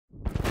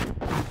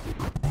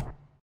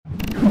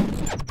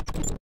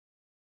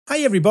Hi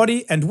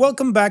everybody and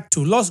welcome back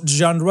to Lost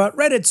Genre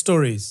Reddit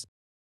Stories.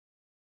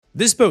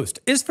 This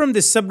post is from the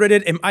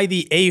subreddit Am I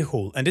the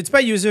A-hole and it's by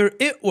user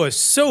It Was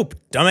Soap,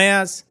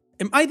 dumbass.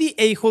 Am I the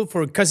a-hole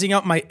for cussing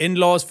out my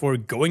in-laws for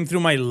going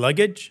through my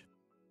luggage?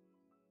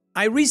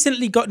 I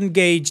recently got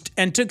engaged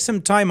and took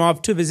some time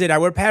off to visit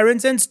our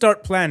parents and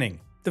start planning.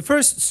 The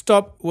first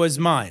stop was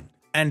mine,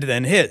 and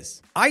then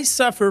his. I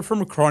suffer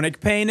from chronic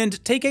pain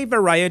and take a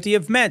variety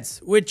of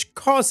meds, which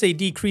cause a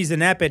decrease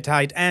in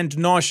appetite and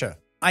nausea.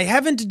 I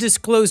haven't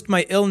disclosed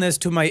my illness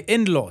to my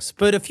in-laws,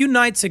 but a few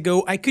nights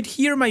ago I could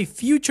hear my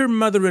future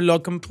mother-in-law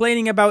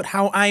complaining about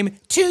how I'm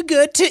too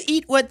good to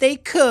eat what they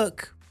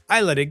cook. I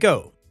let it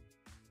go.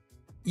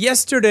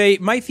 Yesterday,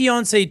 my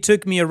fiance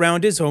took me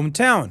around his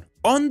hometown.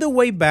 On the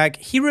way back,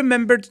 he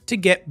remembered to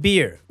get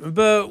beer,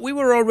 but we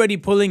were already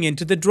pulling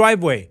into the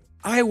driveway.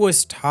 I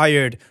was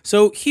tired,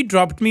 so he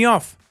dropped me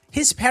off.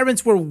 His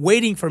parents were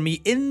waiting for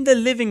me in the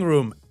living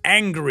room,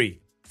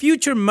 angry.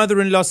 Future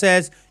mother-in-law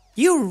says,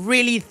 "You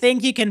really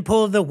think you can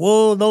pull the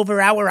wool over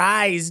our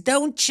eyes,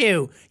 don't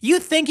you? You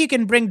think you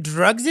can bring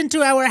drugs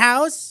into our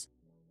house?"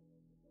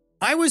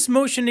 I was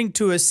motioning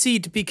to a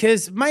seat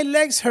because my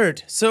legs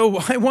hurt,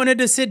 so I wanted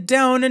to sit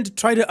down and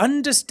try to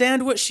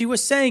understand what she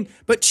was saying,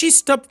 but she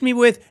stopped me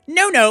with,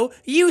 No,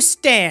 you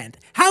stand.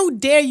 How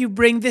dare you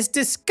bring this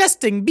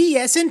disgusting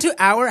BS into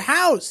our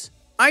house?"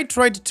 I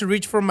tried to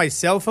reach for my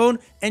cell phone,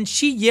 and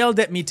she yelled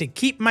at me to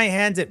keep my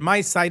hands at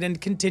my side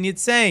and continued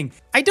saying,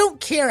 "I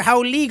don't care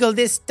how legal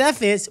this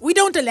stuff is, we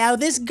don't allow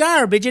this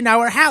garbage in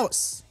our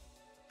house."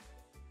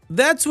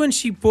 That's when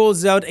she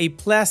pulls out a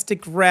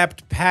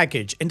plastic-wrapped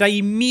package, and I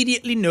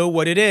immediately know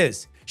what it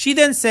is. She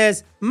then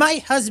says,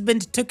 "My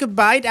husband took a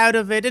bite out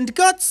of it and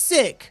got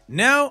sick."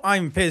 Now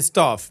I'm pissed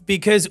off,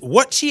 because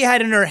what she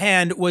had in her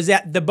hand was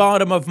at the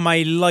bottom of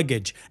my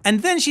luggage,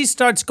 and then she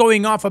starts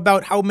going off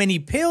about how many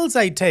pills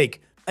I take.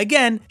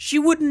 Again, she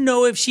wouldn't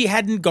know if she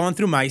hadn't gone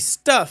through my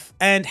stuff,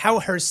 and how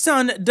her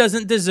son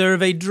doesn't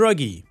deserve a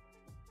druggie.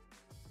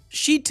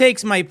 She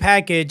takes my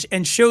package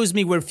and shows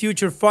me where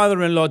future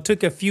father-in-law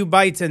took a few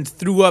bites and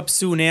threw up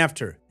soon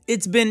after.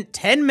 It's been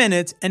 10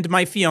 minutes and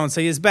my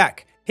fiance is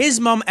back.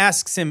 His mom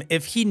asks him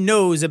if he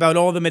knows about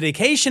all the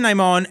medication I'm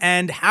on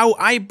and how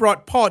I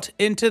brought pot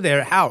into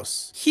their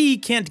house. He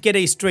can't get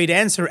a straight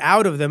answer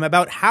out of them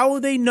about how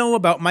they know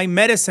about my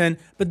medicine,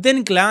 but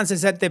then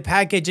glances at the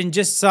package and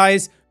just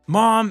sighs,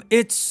 "Mom,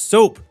 it's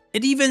soap.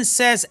 It even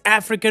says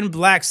African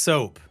black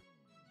soap."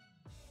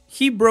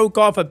 He broke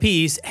off a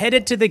piece,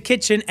 headed to the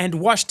kitchen and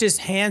washed his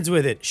hands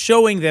with it,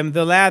 showing them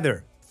the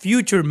lather.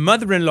 Future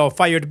mother-in-law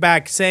fired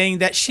back, saying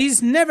that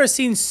she's never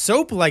seen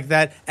soap like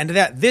that and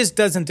that this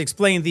doesn't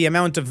explain the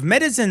amount of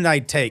medicine I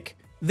take.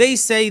 They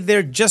say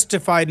they're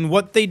justified in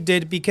what they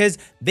did because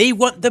they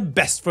want the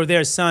best for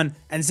their son,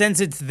 and since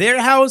it's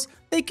their house,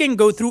 they can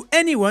go through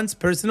anyone's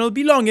personal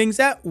belongings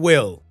at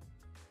will.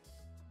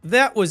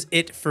 That was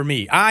it for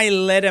me. I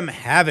let him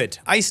have it.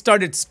 I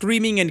started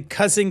screaming and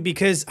cussing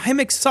because I'm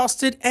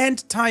exhausted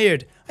and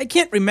tired. I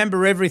can't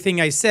remember everything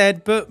I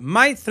said, but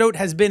my throat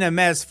has been a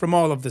mess from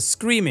all of the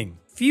screaming.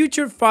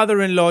 Future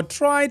father-in-law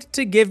tried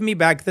to give me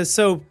back the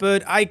soap,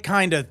 but I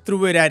kinda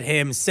threw it at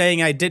him,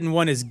 saying I didn't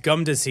want his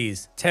gum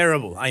disease.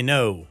 Terrible, I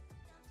know.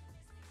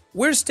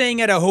 We're staying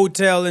at a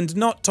hotel and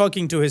not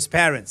talking to his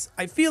parents.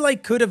 I feel I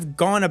could have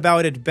gone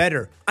about it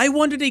better. I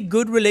wanted a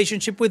good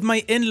relationship with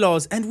my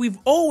in-laws and we've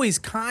always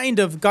kind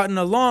of gotten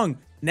along.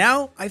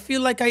 Now, I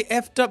feel like I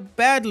effed up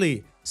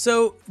badly.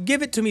 So,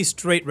 give it to me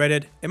straight,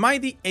 Reddit. Am I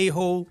the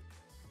a-hole?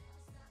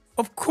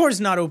 Of course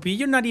not, OP.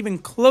 You're not even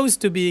close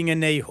to being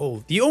an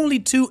a-hole. The only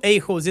two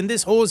a-holes in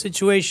this whole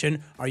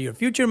situation are your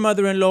future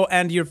mother-in-law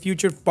and your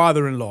future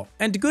father-in-law.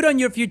 And good on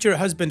your future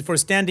husband for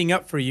standing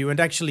up for you and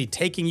actually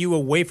taking you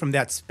away from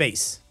that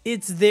space.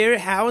 It's their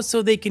house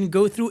so they can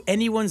go through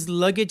anyone's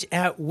luggage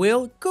at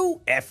will?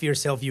 Go F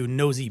yourself, you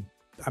nosy...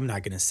 I'm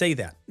not gonna say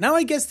that. Now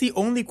I guess the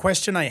only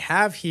question I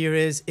have here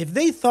is, if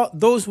they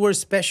thought those were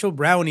special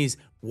brownies,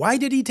 why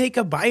did he take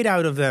a bite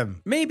out of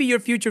them? Maybe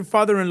your future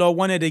father-in-law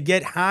wanted to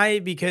get high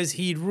because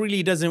he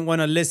really doesn't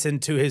want to listen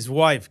to his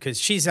wife because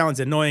she sounds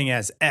annoying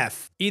as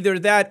F. Either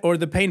that or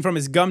the pain from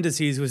his gum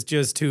disease was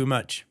just too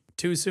much.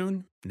 Too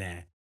soon?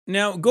 Nah.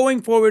 Now,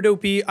 going forward,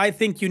 OP, I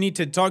think you need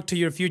to talk to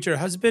your future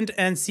husband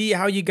and see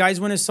how you guys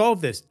want to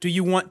solve this. Do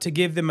you want to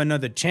give them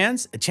another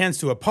chance? A chance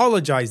to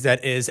apologize,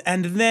 that is,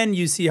 and then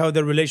you see how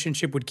the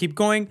relationship would keep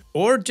going?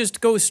 Or just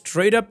go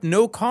straight up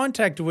no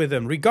contact with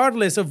them,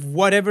 regardless of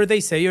whatever they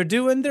say or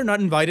do, and they're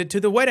not invited to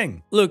the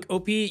wedding. Look,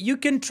 OP, you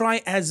can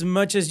try as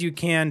much as you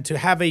can to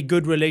have a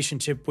good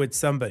relationship with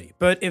somebody,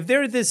 but if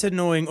they're this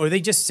annoying or they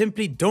just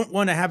simply don't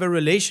want to have a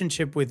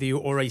relationship with you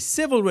or a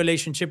civil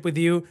relationship with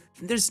you,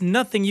 there's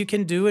nothing you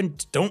can do,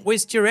 and don't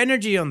waste your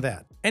energy on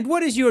that. And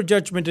what is your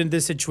judgment in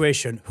this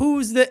situation?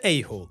 Who's the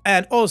a-hole?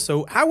 And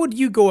also, how would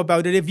you go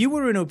about it if you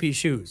were in OP's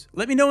shoes?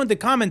 Let me know in the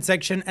comment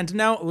section, and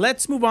now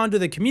let's move on to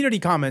the community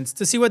comments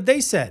to see what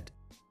they said.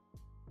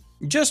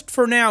 Just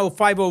for now,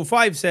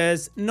 505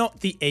 says, not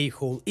the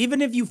a-hole.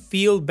 Even if you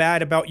feel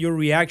bad about your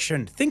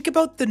reaction, think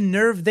about the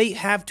nerve they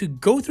have to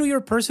go through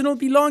your personal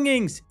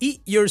belongings,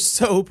 eat your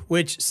soap,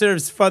 which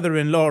serves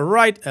father-in-law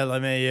right,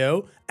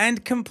 LMAO,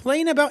 and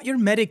complain about your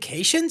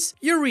medications?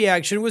 Your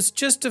reaction was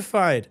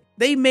justified.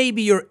 They may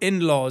be your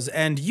in-laws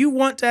and you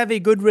want to have a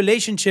good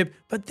relationship,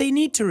 but they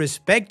need to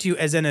respect you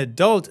as an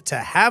adult to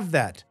have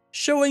that.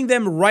 Showing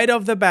them right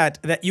off the bat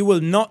that you will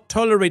not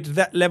tolerate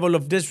that level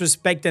of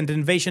disrespect and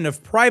invasion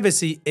of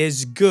privacy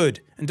is good.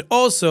 And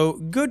also,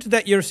 good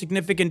that your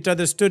significant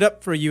other stood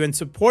up for you and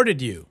supported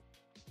you.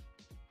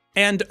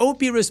 And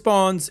OP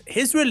responds,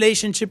 his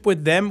relationship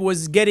with them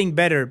was getting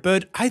better,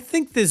 but I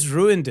think this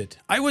ruined it.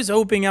 I was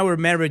hoping our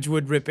marriage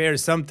would repair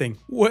something.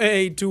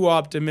 Way too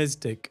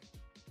optimistic.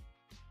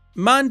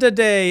 Manda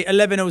Day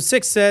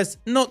 1106 says,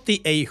 not the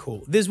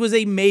a-hole. This was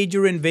a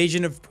major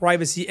invasion of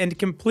privacy and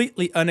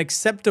completely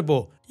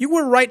unacceptable. You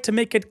were right to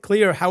make it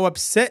clear how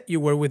upset you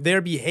were with their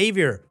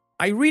behavior.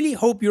 I really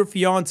hope your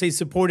fiancé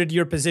supported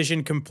your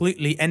position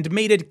completely and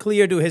made it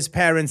clear to his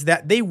parents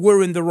that they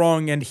were in the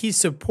wrong and he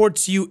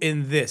supports you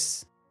in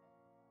this.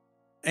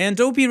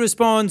 And OP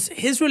responds,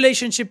 his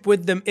relationship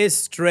with them is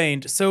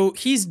strained, so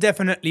he's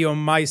definitely on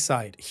my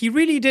side. He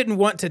really didn't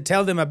want to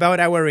tell them about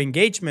our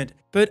engagement,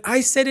 but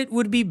I said it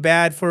would be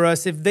bad for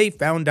us if they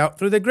found out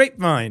through the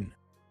grapevine.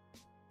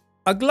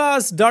 A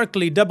Glass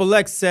Darkly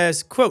XX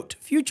says, quote,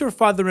 future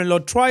father-in-law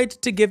tried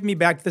to give me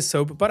back the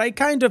soap, but I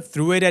kind of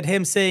threw it at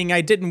him saying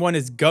I didn't want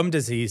his gum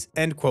disease,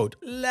 end quote.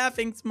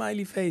 Laughing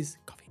smiley face.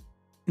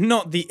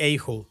 Not the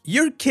a-hole.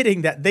 You're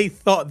kidding that they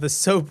thought the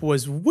soap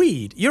was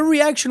weed. Your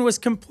reaction was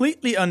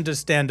completely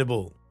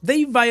understandable.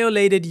 They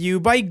violated you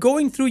by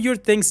going through your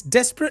things,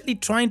 desperately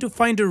trying to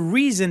find a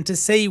reason to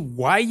say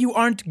why you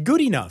aren't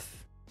good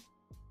enough.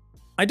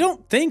 I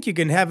don't think you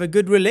can have a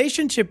good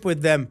relationship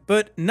with them,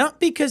 but not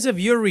because of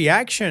your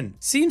reaction.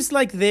 Seems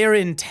like they're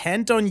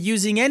intent on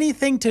using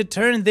anything to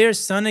turn their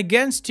son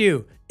against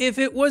you. If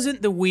it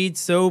wasn't the weed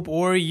soap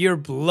or your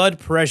blood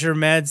pressure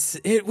meds,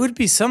 it would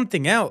be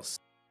something else.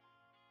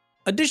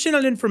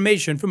 Additional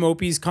information from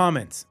OP's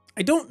comments.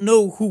 I don't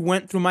know who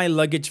went through my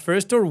luggage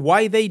first or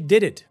why they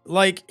did it.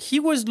 Like, he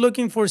was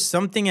looking for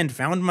something and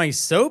found my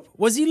soap?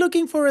 Was he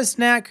looking for a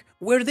snack?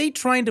 Were they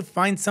trying to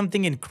find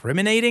something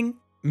incriminating?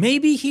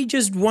 Maybe he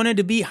just wanted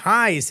to be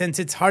high since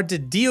it's hard to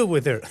deal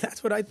with her.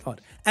 That's what I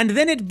thought. And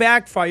then it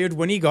backfired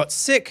when he got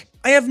sick.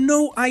 I have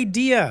no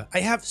idea.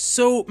 I have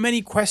so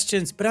many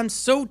questions, but I'm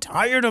so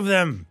tired of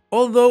them.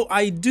 Although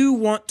I do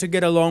want to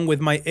get along with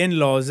my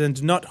in-laws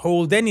and not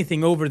hold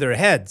anything over their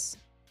heads.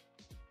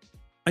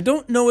 I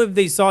don't know if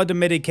they saw the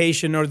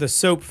medication or the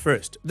soap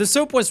first. The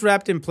soap was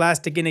wrapped in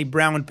plastic in a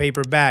brown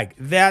paper bag.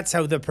 That's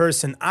how the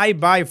person I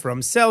buy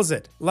from sells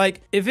it.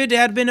 Like, if it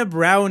had been a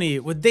brownie,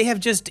 would they have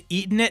just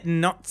eaten it and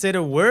not said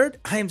a word?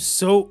 I am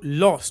so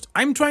lost.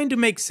 I'm trying to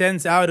make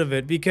sense out of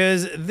it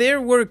because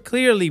there were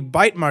clearly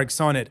bite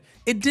marks on it.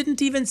 It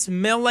didn't even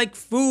smell like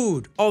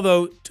food.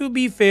 Although, to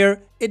be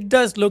fair, it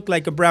does look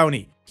like a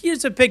brownie.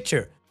 Here's a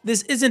picture.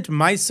 This isn't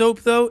my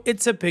soap though,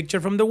 it's a picture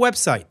from the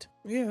website.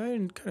 Yeah,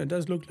 it kind of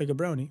does look like a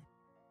brownie.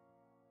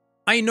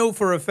 I know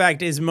for a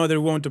fact his mother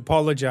won't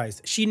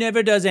apologize. She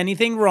never does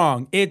anything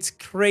wrong. It's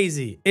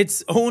crazy.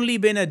 It's only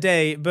been a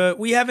day, but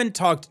we haven't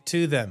talked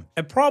to them.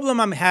 A problem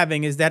I'm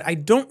having is that I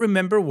don't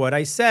remember what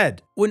I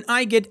said. When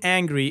I get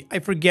angry, I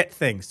forget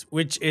things,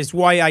 which is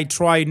why I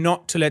try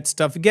not to let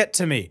stuff get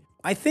to me.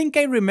 I think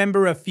I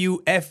remember a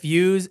few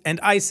FUs, and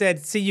I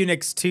said see you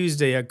next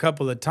Tuesday a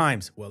couple of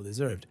times. Well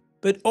deserved.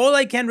 But all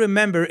I can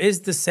remember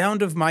is the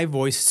sound of my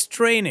voice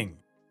straining.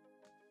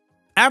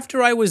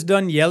 After I was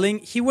done yelling,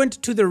 he went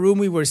to the room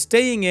we were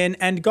staying in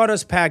and got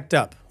us packed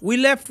up. We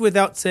left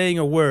without saying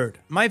a word.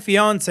 My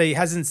fiancé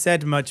hasn't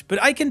said much,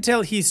 but I can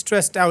tell he's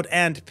stressed out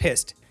and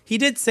pissed. He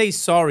did say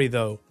sorry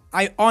though.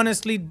 I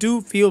honestly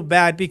do feel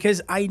bad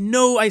because I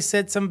know I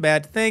said some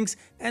bad things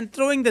and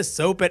throwing the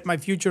soap at my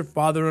future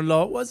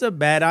father-in-law was a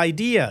bad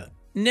idea.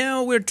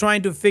 Now we're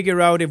trying to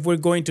figure out if we're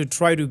going to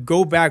try to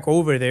go back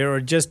over there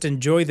or just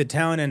enjoy the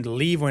town and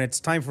leave when it's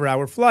time for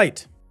our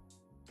flight.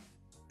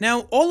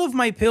 Now, all of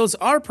my pills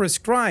are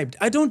prescribed.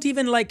 I don't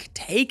even like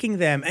taking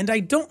them, and I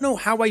don't know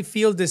how I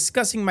feel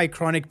discussing my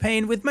chronic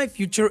pain with my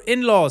future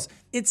in-laws.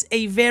 It's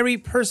a very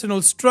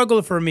personal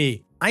struggle for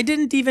me. I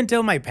didn't even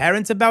tell my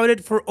parents about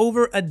it for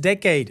over a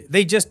decade.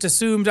 They just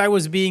assumed I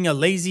was being a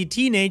lazy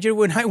teenager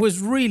when I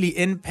was really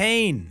in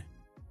pain.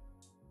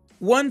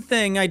 One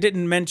thing I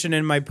didn't mention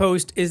in my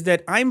post is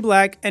that I'm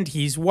black and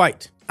he's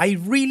white. I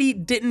really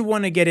didn't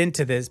want to get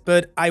into this,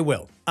 but I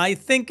will. I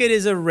think it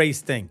is a race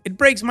thing. It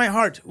breaks my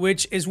heart,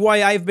 which is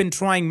why I've been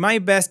trying my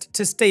best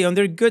to stay on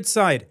their good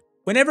side.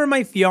 Whenever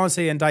my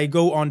fiancé and I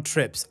go on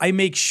trips, I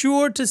make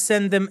sure to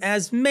send them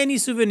as many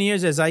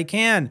souvenirs as I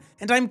can,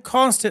 and I'm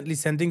constantly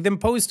sending them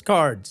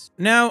postcards.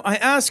 Now, I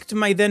asked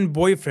my then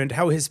boyfriend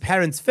how his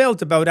parents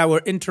felt about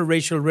our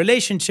interracial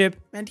relationship,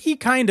 and he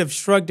kind of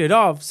shrugged it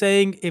off,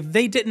 saying if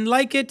they didn't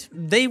like it,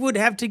 they would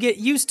have to get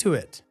used to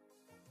it.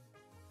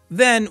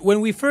 Then,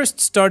 when we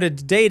first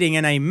started dating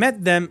and I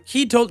met them,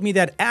 he told me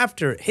that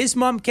after, his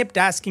mom kept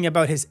asking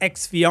about his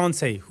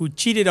ex-fiancée who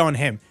cheated on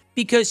him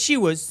because she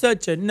was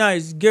such a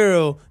nice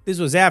girl. This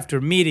was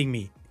after meeting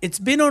me. It's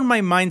been on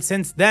my mind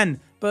since then,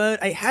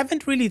 but I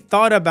haven't really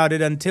thought about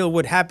it until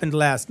what happened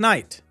last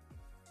night.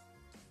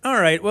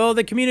 Alright, well,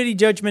 the community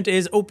judgment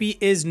is OP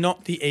is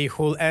not the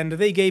a-hole, and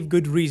they gave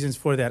good reasons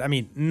for that. I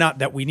mean, not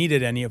that we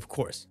needed any, of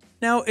course.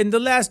 Now, in the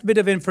last bit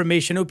of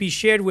information, OP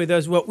shared with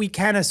us what we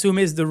can assume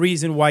is the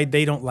reason why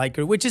they don't like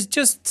her, which is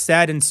just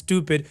sad and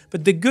stupid,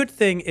 but the good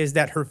thing is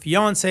that her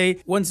fiancé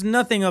wants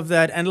nothing of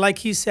that, and like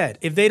he said,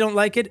 if they don't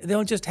like it,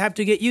 they'll just have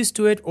to get used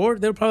to it, or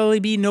there'll probably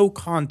be no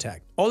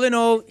contact. All in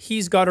all,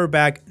 he's got her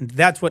back, and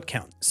that's what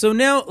counts. So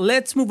now,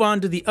 let's move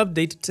on to the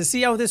update to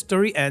see how this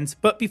story ends,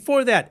 but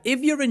before that, if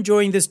you're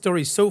enjoying this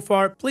story so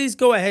far, please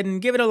go ahead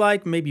and give it a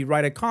like, maybe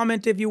write a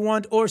comment if you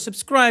want, or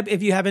subscribe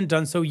if you haven't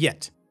done so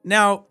yet.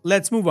 Now,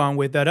 let's move on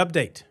with that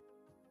update.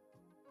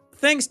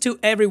 Thanks to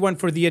everyone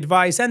for the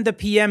advice and the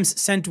PMs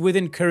sent with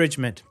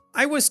encouragement.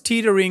 I was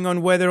teetering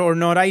on whether or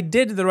not I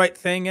did the right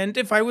thing and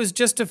if I was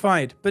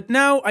justified, but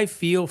now I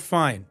feel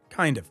fine,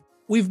 kind of.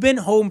 We've been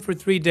home for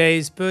 3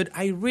 days, but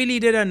I really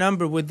did a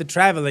number with the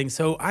traveling,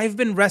 so I've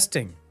been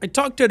resting. I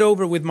talked it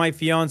over with my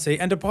fiancé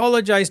and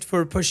apologized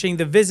for pushing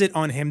the visit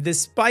on him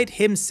despite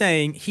him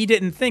saying he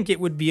didn't think it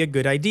would be a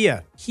good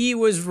idea. He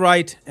was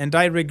right, and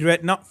I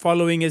regret not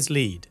following his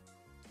lead.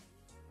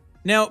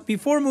 Now,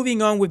 before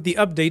moving on with the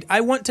update,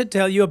 I want to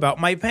tell you about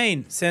my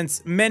pain,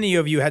 since many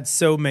of you had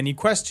so many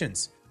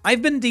questions.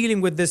 I've been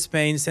dealing with this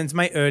pain since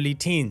my early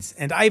teens,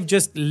 and I've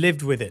just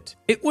lived with it.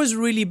 It was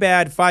really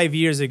bad 5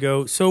 years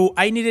ago, so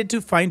I needed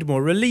to find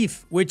more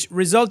relief, which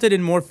resulted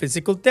in more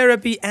physical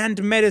therapy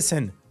and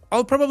medicine.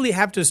 I'll probably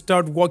have to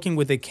start walking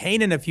with a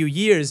cane in a few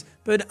years,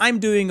 but I'm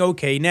doing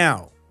okay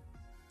now.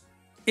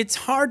 It's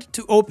hard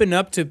to open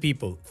up to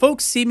people.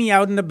 Folks see me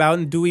out and about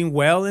and doing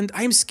well, and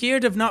I'm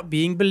scared of not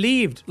being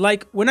believed.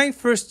 Like, when I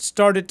first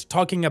started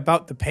talking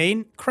about the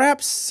pain,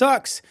 crap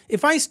sucks.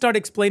 If I start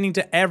explaining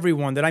to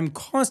everyone that I'm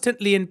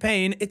constantly in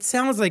pain, it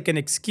sounds like an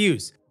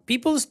excuse.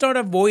 People start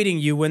avoiding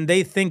you when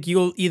they think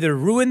you'll either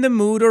ruin the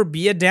mood or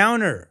be a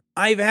downer.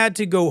 I've had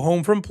to go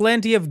home from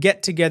plenty of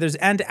get-togethers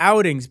and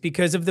outings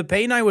because of the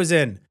pain I was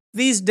in.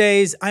 These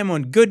days, I'm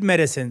on good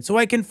medicine so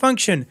I can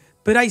function,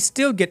 but I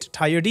still get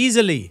tired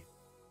easily.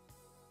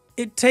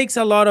 It takes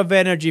a lot of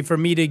energy for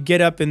me to get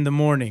up in the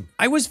morning.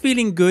 I was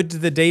feeling good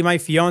the day my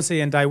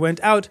fiancé and I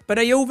went out, but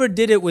I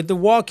overdid it with the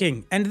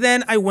walking. And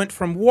then I went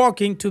from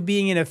walking to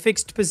being in a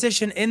fixed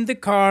position in the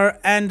car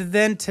and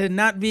then to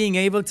not being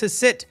able to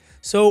sit.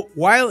 So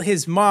while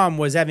his mom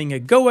was having a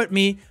go at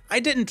me, I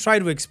didn't try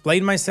to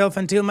explain myself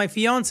until my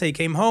fiancé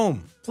came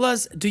home.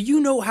 Plus, do you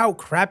know how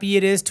crappy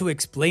it is to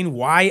explain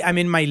why I'm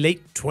in my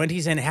late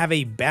 20s and have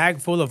a bag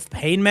full of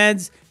pain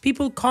meds?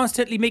 People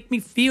constantly make me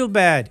feel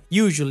bad,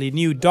 usually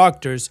new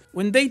doctors,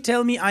 when they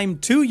tell me I'm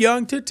too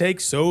young to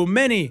take so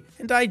many,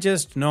 and I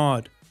just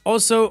nod.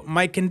 Also,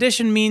 my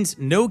condition means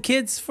no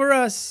kids for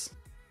us.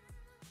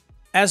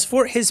 As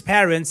for his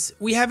parents,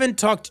 we haven't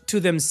talked to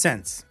them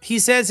since. He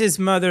says his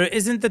mother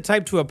isn't the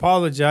type to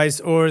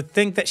apologize or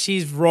think that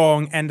she's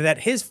wrong and that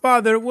his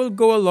father will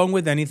go along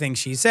with anything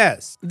she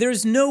says.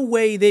 There's no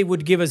way they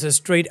would give us a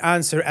straight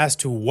answer as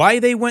to why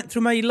they went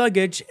through my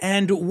luggage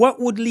and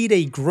what would lead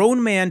a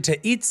grown man to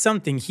eat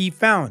something he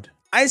found.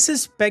 I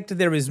suspect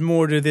there is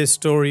more to this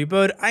story,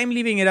 but I'm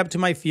leaving it up to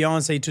my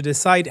fiancé to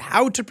decide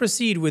how to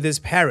proceed with his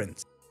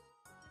parents.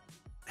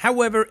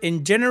 However,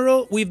 in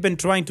general, we've been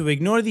trying to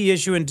ignore the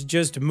issue and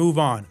just move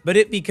on, but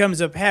it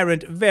becomes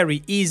apparent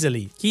very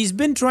easily. He's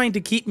been trying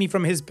to keep me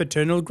from his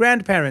paternal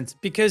grandparents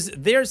because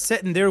they're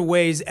set in their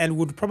ways and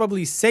would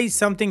probably say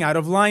something out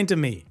of line to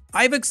me.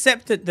 I've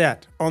accepted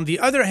that. On the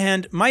other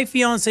hand, my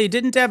fiancé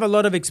didn't have a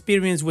lot of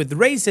experience with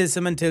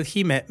racism until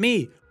he met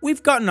me.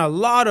 We've gotten a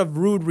lot of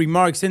rude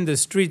remarks in the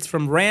streets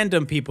from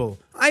random people.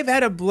 I've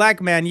had a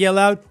black man yell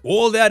out,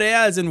 "All that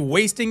ass and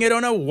wasting it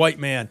on a white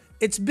man."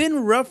 It's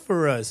been rough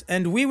for us,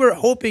 and we were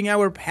hoping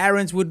our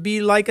parents would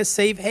be like a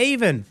safe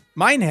haven.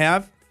 Mine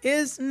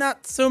is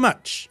not so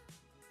much.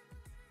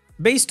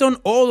 Based on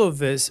all of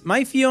this,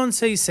 my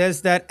fiancé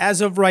says that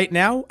as of right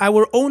now,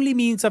 our only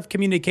means of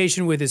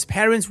communication with his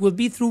parents will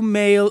be through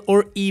mail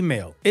or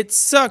email. It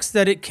sucks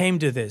that it came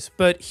to this,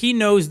 but he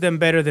knows them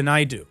better than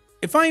I do.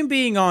 If I'm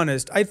being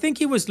honest, I think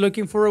he was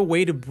looking for a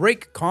way to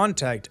break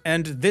contact,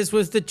 and this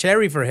was the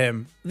cherry for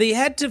him. They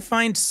had to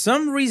find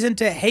some reason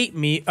to hate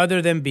me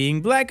other than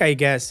being black, I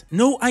guess.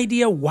 No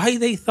idea why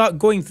they thought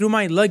going through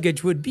my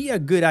luggage would be a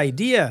good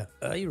idea.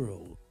 Eye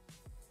roll.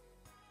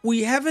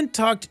 We haven't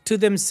talked to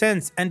them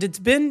since, and it's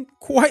been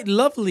quite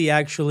lovely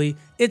actually.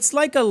 It's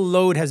like a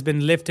load has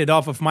been lifted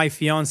off of my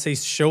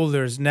fiancé's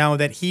shoulders now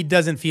that he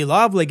doesn't feel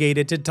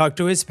obligated to talk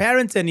to his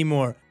parents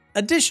anymore.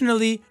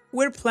 Additionally,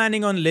 we're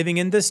planning on living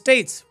in the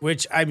States,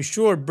 which I'm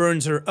sure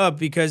burns her up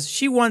because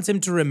she wants him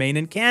to remain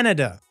in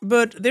Canada.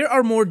 But there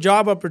are more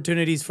job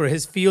opportunities for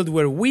his field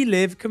where we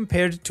live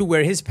compared to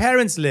where his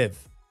parents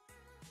live.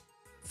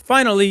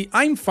 Finally,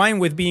 I'm fine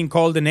with being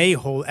called an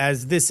a-hole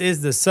as this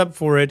is the sub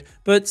for it,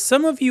 but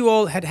some of you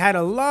all had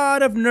a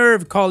lot of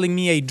nerve calling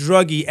me a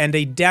druggie and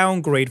a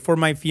downgrade for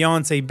my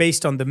fiance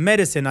based on the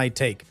medicine I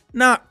take.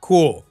 Not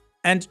cool.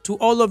 And to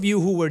all of you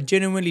who were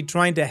genuinely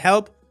trying to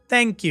help,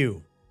 thank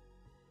you.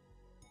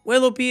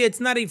 Well, OP,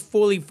 it's not a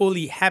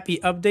fully happy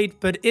update,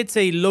 but it's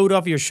a load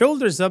off your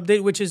shoulders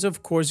update, which is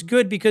of course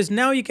good because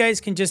now you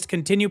guys can just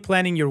continue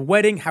planning your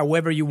wedding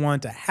however you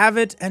want to have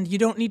it, and you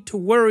don't need to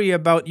worry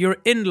about your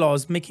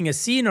in-laws making a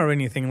scene or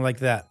anything like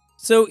that.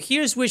 So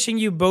here's wishing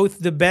you both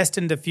the best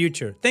in the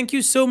future. Thank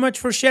you so much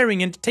for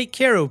sharing and take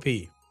care, OP.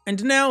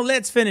 And now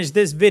let's finish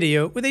this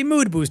video with a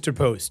mood booster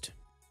post.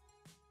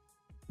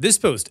 This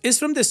post is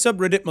from the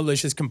subreddit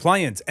Malicious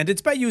Compliance, and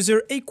it's by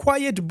user A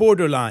Quiet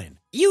Borderline.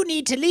 You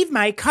need to leave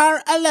my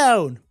car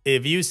alone,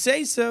 if you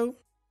say so.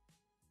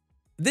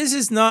 This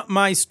is not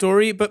my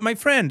story, but my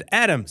friend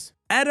Adam's.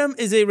 Adam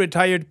is a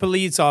retired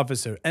police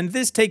officer, and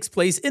this takes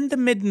place in the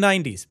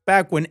mid-90s,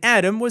 back when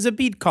Adam was a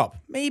beat cop,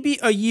 maybe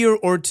a year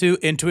or two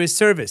into his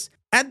service.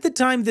 At the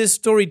time this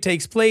story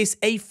takes place,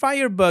 a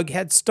firebug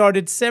had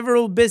started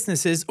several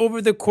businesses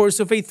over the course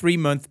of a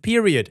 3-month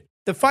period.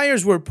 The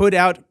fires were put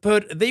out,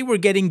 but they were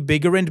getting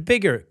bigger and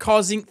bigger,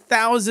 causing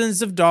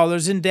thousands of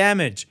dollars in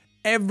damage.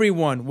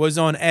 Everyone was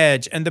on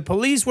edge, and the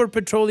police were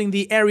patrolling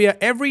the area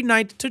every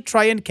night to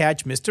try and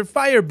catch Mr.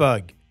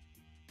 Firebug.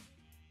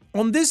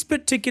 On this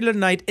particular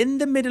night in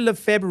the middle of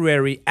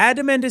February,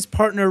 Adam and his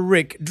partner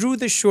Rick drew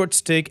the short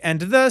stick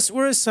and thus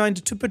were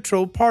assigned to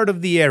patrol part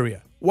of the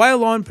area.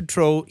 While on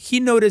patrol, he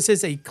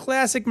notices a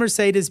classic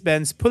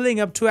Mercedes-Benz pulling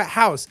up to a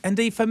house and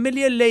a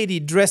familiar lady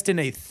dressed in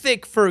a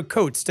thick fur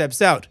coat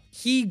steps out.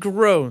 He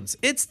groans.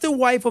 It's the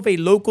wife of a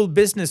local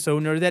business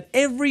owner that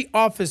every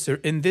officer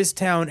in this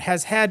town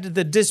has had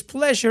the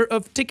displeasure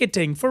of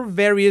ticketing for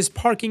various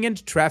parking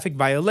and traffic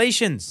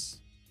violations.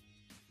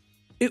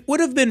 It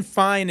would have been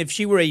fine if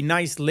she were a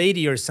nice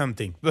lady or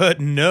something, but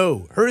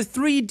no. Her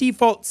 3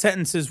 default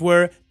sentences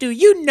were, "Do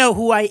you know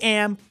who I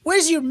am?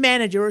 Where's your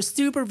manager or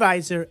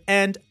supervisor?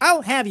 And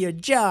I'll have your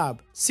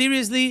job."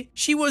 Seriously,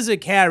 she was a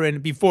Karen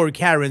before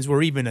Karens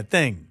were even a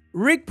thing.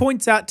 Rick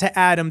points out to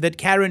Adam that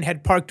Karen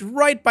had parked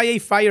right by a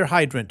fire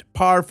hydrant,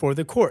 par for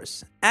the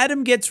course.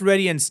 Adam gets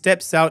ready and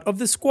steps out of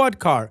the squad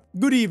car.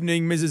 "Good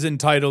evening, Mrs.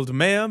 Entitled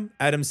Ma'am,"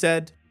 Adam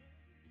said.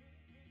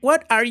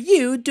 "What are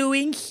you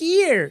doing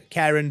here?"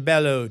 Karen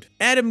bellowed.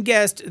 Adam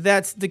guessed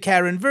that's the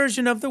Karen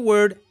version of the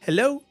word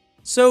hello.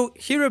 So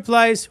he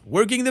replies,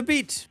 "Working the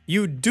beat.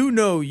 You do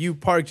know you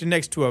parked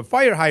next to a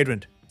fire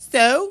hydrant."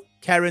 "So?"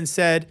 Karen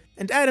said,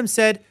 and Adam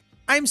said,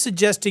 "I'm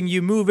suggesting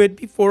you move it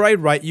before I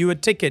write you a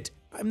ticket.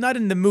 I'm not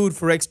in the mood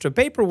for extra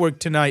paperwork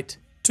tonight."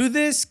 To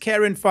this,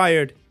 Karen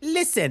fired,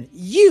 "Listen,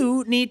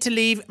 you need to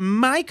leave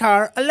my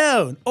car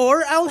alone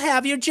or I'll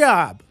have your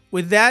job."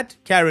 With that,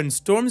 Karen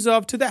storms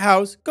off to the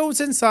house, goes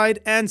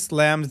inside, and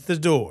slams the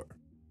door.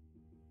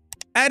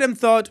 Adam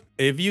thought,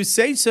 "If you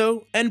say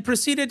so," and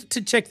proceeded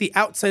to check the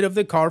outside of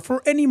the car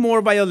for any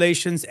more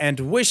violations and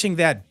wishing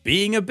that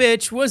being a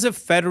bitch was a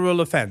federal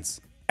offense.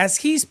 As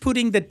he's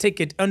putting the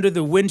ticket under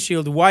the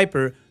windshield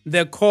wiper,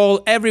 the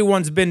call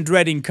everyone's been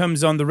dreading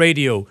comes on the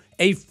radio.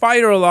 A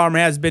fire alarm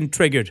has been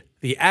triggered.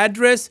 The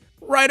address?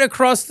 Right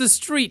across the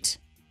street.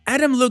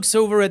 Adam looks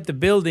over at the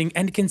building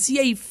and can see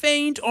a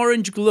faint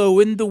orange glow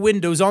in the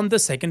windows on the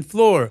 2nd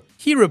floor.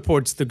 He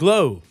reports the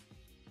glow.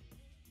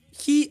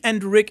 He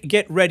and Rick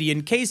get ready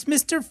in case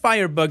Mr.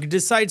 Firebug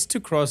decides to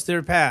cross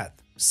their path.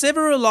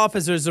 Several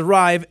officers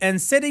arrive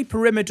and set a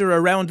perimeter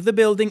around the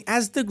building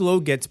as the glow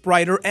gets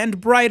brighter and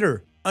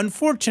brighter.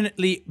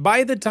 Unfortunately,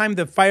 by the time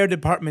the fire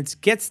department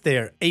gets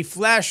there, a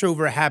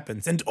flashover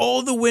happens and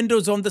all the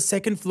windows on the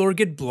 2nd floor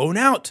get blown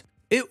out.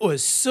 It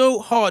was so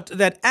hot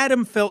that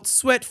Adam felt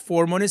sweat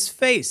form on his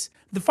face.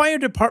 The fire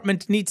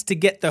department needs to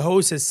get the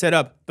hoses set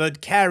up, but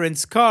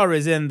Karen's car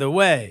is in the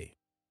way.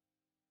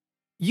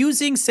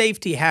 Using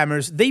safety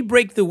hammers, they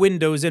break the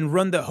windows and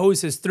run the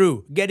hoses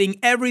through, getting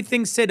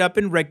everything set up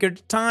in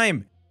record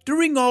time.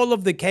 During all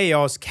of the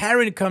chaos,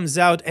 Karen comes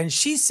out and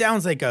she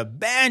sounds like a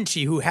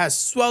banshee who has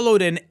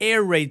swallowed an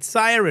air raid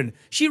siren.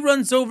 She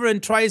runs over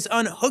and tries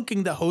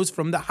unhooking the hose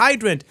from the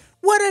hydrant.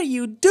 "What are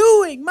you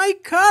doing? My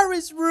car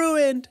is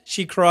ruined,"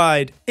 she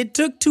cried. It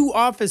took 2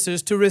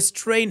 officers to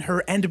restrain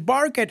her and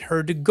bark at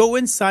her to go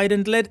inside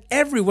and let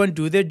everyone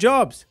do their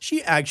jobs.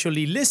 She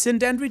actually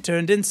listened and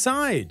returned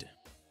inside.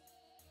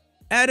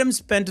 Adam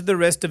spent the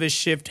rest of his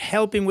shift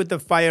helping with the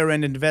fire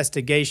and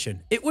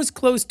investigation. It was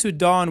close to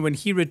dawn when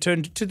he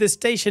returned to the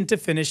station to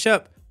finish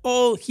up.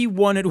 All he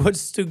wanted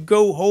was to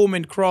go home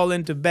and crawl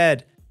into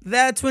bed.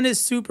 That's when his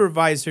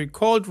supervisor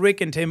called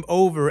Rick and him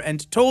over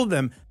and told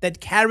them that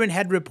Karen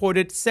had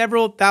reported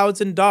several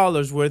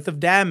 $1,000s worth of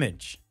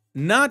damage.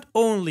 Not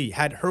only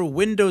had her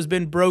windows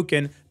been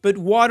broken, but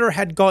water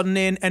had gotten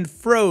in and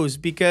froze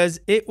because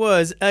it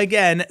was,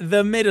 again,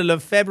 the middle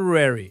of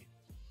February.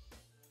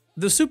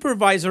 The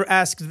supervisor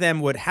asked them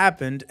what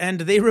happened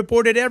and they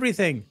reported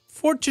everything.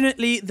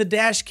 Fortunately, the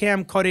dash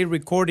cam caught a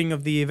recording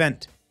of the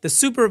event. The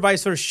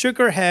supervisor shook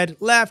her head,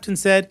 laughed and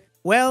said,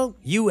 Well,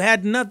 you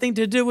had nothing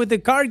to do with the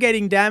car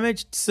getting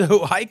damaged,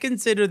 so I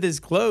consider this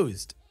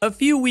closed. A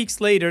few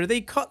weeks later, they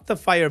caught the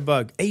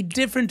firebug, a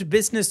different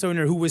business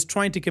owner who was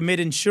trying to commit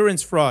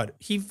insurance fraud.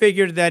 He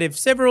figured that if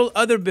several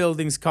other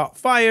buildings caught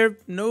fire,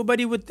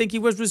 nobody would think he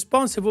was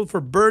responsible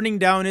for burning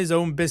down his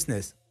own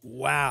business.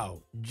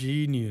 Wow,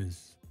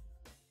 genius.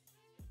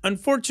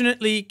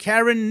 Unfortunately,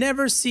 Karen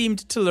never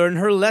seemed to learn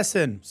her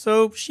lesson,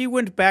 so she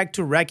went back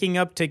to racking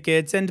up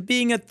tickets and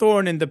being a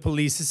thorn in the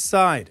police's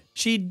side.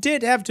 She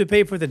did have to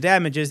pay for the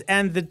damages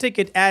and the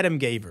ticket Adam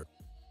gave her.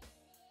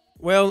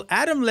 Well,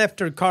 Adam left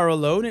her car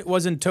alone. It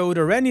wasn't towed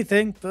or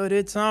anything, but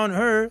it's on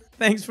her.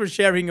 Thanks for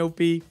sharing, OP.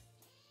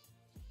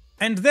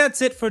 And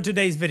that's it for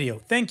today's video.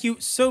 Thank you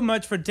so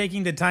much for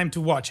taking the time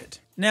to watch it.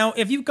 Now,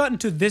 if you've gotten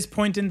to this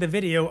point in the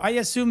video, I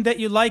assume that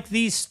you like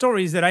these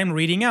stories that I'm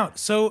reading out.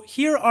 So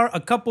here are a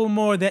couple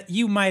more that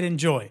you might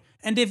enjoy.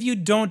 And if you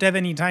don't have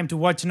any time to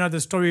watch another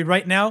story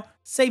right now,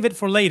 save it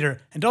for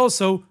later. And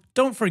also,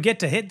 don't forget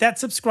to hit that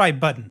subscribe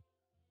button.